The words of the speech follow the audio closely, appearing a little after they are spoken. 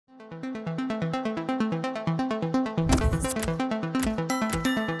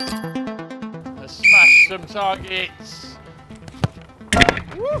some targets.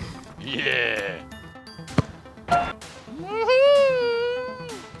 Woo. Yeah.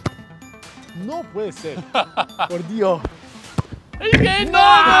 No puede ser. Por Dios. Are you getting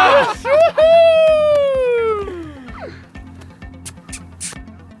nervous?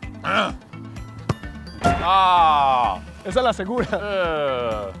 Ah. Esa es la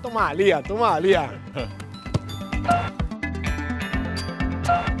segura. Toma, Lía, toma, Lía.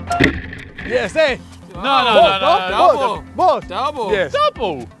 Yes, eh. No. Vos. Double. Yes.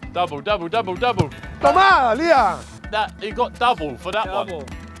 Double. Toma, Lía. That he got double for that Double. one.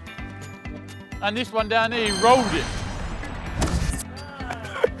 And this one down here, he rolled it.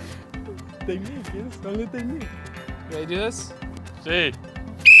 Technique, yes. Only technique. Ready to do this? See.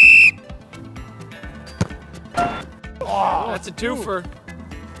 Oh, that's a twofer.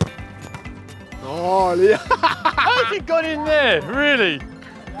 No, Lía. How has it got in there? Really?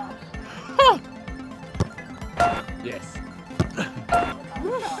 Huh. Yes.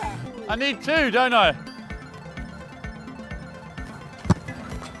 I need two, don't I?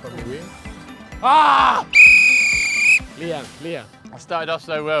 Ah! Lía. I started off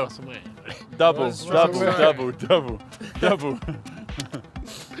so well. Double.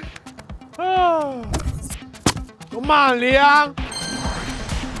 Ah. Come on, Lía.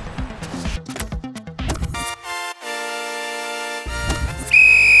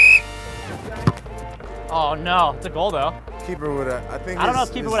 Oh no, it's a goal though. Keeper would have, I think. I don't know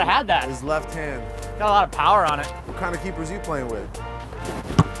if keeper would have had that. His left hand. Got a lot of power on it. What kind of keepers are you playing with?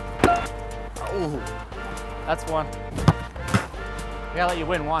 Oh. That's one. We gotta let you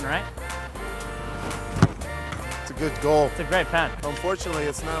win one, right? It's a good goal. It's a great pen. Unfortunately,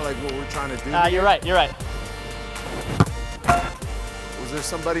 it's not like what we're trying to do. You're right. Was there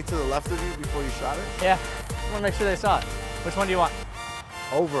somebody to the left of you before you shot it? Yeah, I wanna make sure they saw it. Which one do you want?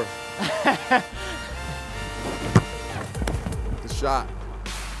 Over. The shot.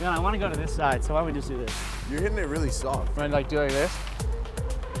 No, I wanna go to this side, so why don't we just do this? You're hitting it really soft. Want to like do like this?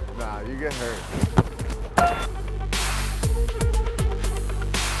 Nah, you get hurt.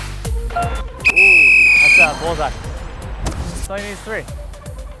 Ooh. That's bullseye. That's all you need is 3.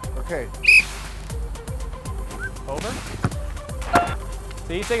 Okay. Over.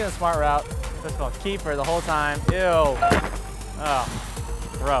 So you're taking the smart route. First of all, keeper the whole time. Ew. Oh,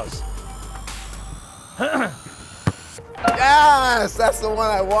 gross. Yes, that's the one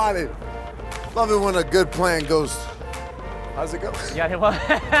I wanted. Love it when a good plan goes. How's it go? You got hit one.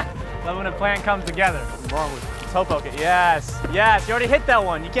 Love when a plan comes together. What's wrong with it? Toe poke it. Yes. Yes. You already hit that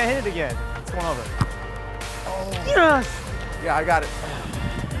one. You can't hit it again. It's going over. Oh. Yes. Yeah, I got it.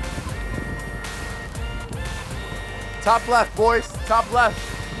 Top left, boys. Top left.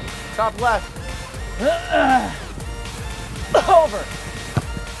 Top left. Over.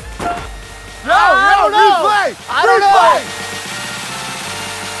 No, replay! I don't know.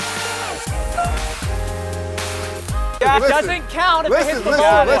 Yeah, it doesn't count if it hits the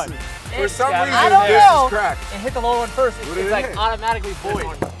lower one. For some reason, I don't this know. is cracked. And hit the lower one first. What did It's it like hit? automatically void.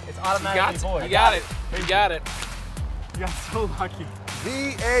 It's automatically void. You got it. You got it. You got so lucky.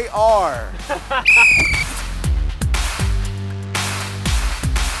 VAR.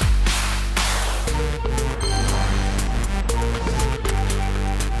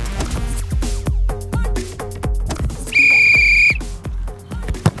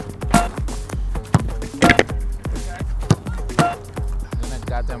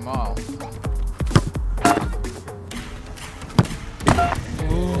 Got them all.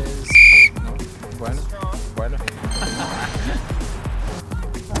 Bueno.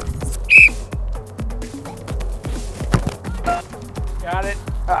 Got it.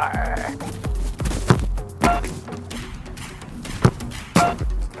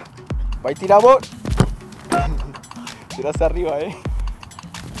 Va y tira vos. Tira hacia arriba,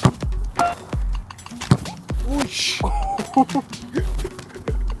 Uy.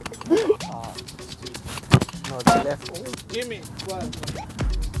 No, el teléfono. Jimmy, ¿cuál?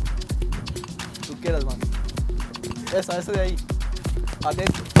 Tú quieras, man. Ese de ahí.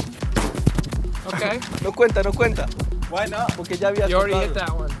 Adentro. Okay. No cuenta. Why not? Porque ya había You already tocado. hit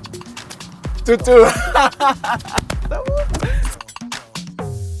that one. Tú.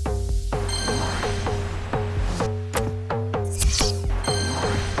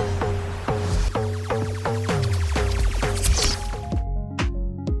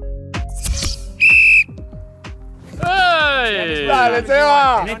 ¡Hey! Dale,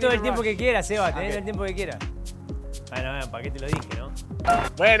 Seba. Tenés todo el tiempo que quieras, Seba. Tenés el tiempo que quieras. Bueno, ¿para qué te lo dije, no?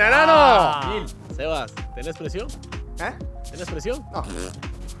 Buena, Nano. Ah. Sebas, ¿tenés presión? ¿Eh? ¿Tenés presión? No.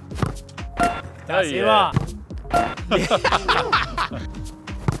 Seba.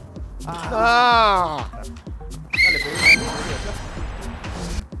 Ah. Dale, pedí.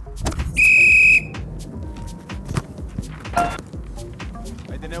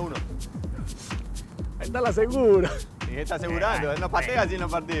 Ahí tenés uno. Ahí está la segura. Y está asegurando, él no patea así en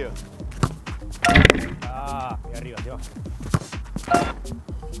los partidos. Ah, ahí arriba, Diego.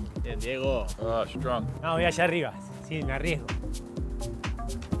 Bien, Diego. Oh, strong. No, voy allá arriba. Sí, me arriesgo.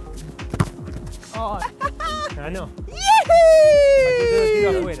 Oh. Ah, no. Aquí te lo tiro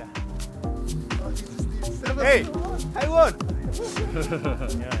afuera. ¡Hey! ¡I won!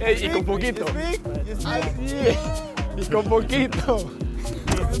 Y con poquito. You speak? Y con poquito.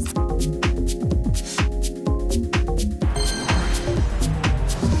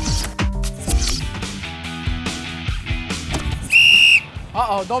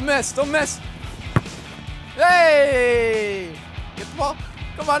 Uh-oh, don't miss, don't miss. Hey! Get the ball,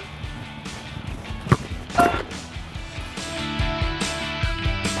 come on.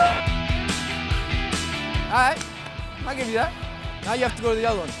 All right, I'll give you that. Now you have to go to the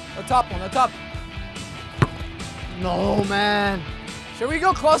other one, the top one, the top. No, man. Should we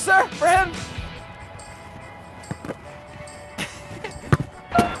go closer for him?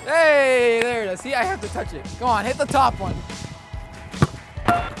 Hey, there it is. See, I have to touch it. Go on, hit the top one.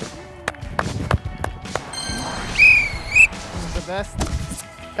 The best.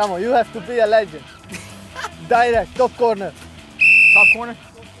 Come on, you have to be a legend. Direct, top corner. Top corner?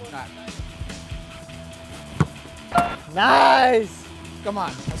 Nice. Come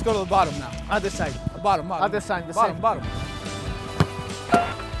on, let's go to the bottom now. Other side. The bottom, bottom. Other side, the bottom, same. bottom.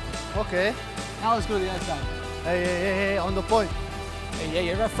 Okay. Now let's go to the other side. Hey, on the point.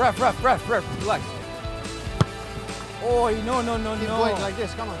 Hey, ref, relax. Oh, no, Keep going like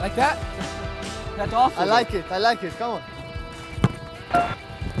this, come on. Like that? That's awful. I like it, come on.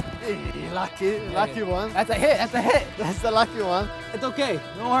 Hey, lucky one. That's a hit. That's the lucky one. It's okay,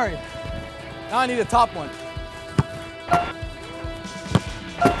 don't worry. Now I need a top one.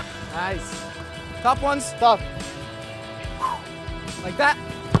 Nice. Top ones, Stop. like that.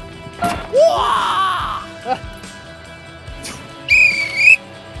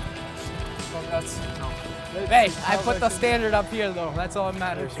 Hey, I put the standard up here though. That's all that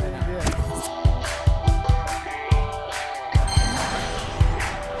matters right now. Yeah.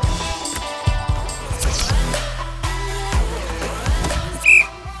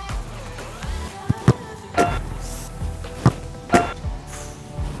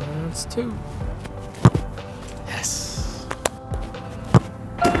 That's two. Yes.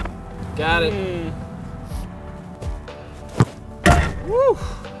 Got it. Woo!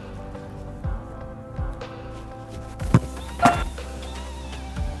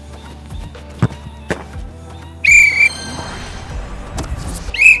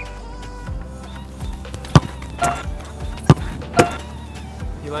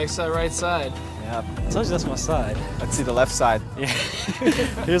 He likes that right side. Yeah. I told you that's my side. Let's see the left side. Yeah.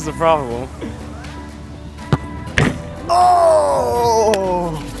 Here's the problem.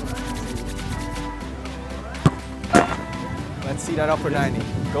 Oh! Let's see that upper 90.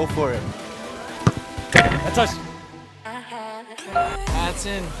 Go for it. I touched. That's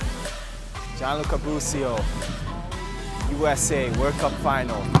in. Gianluca Busio, USA World Cup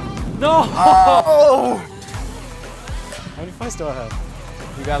final. No! Oh! How many fights do I have?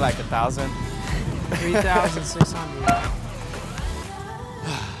 You got like 1,000. 3,600.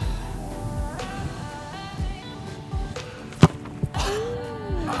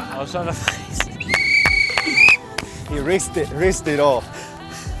 I was trying to fight. He risked it all.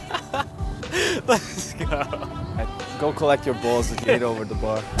 Let's go. Go collect your balls and get over the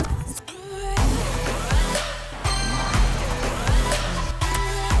bar.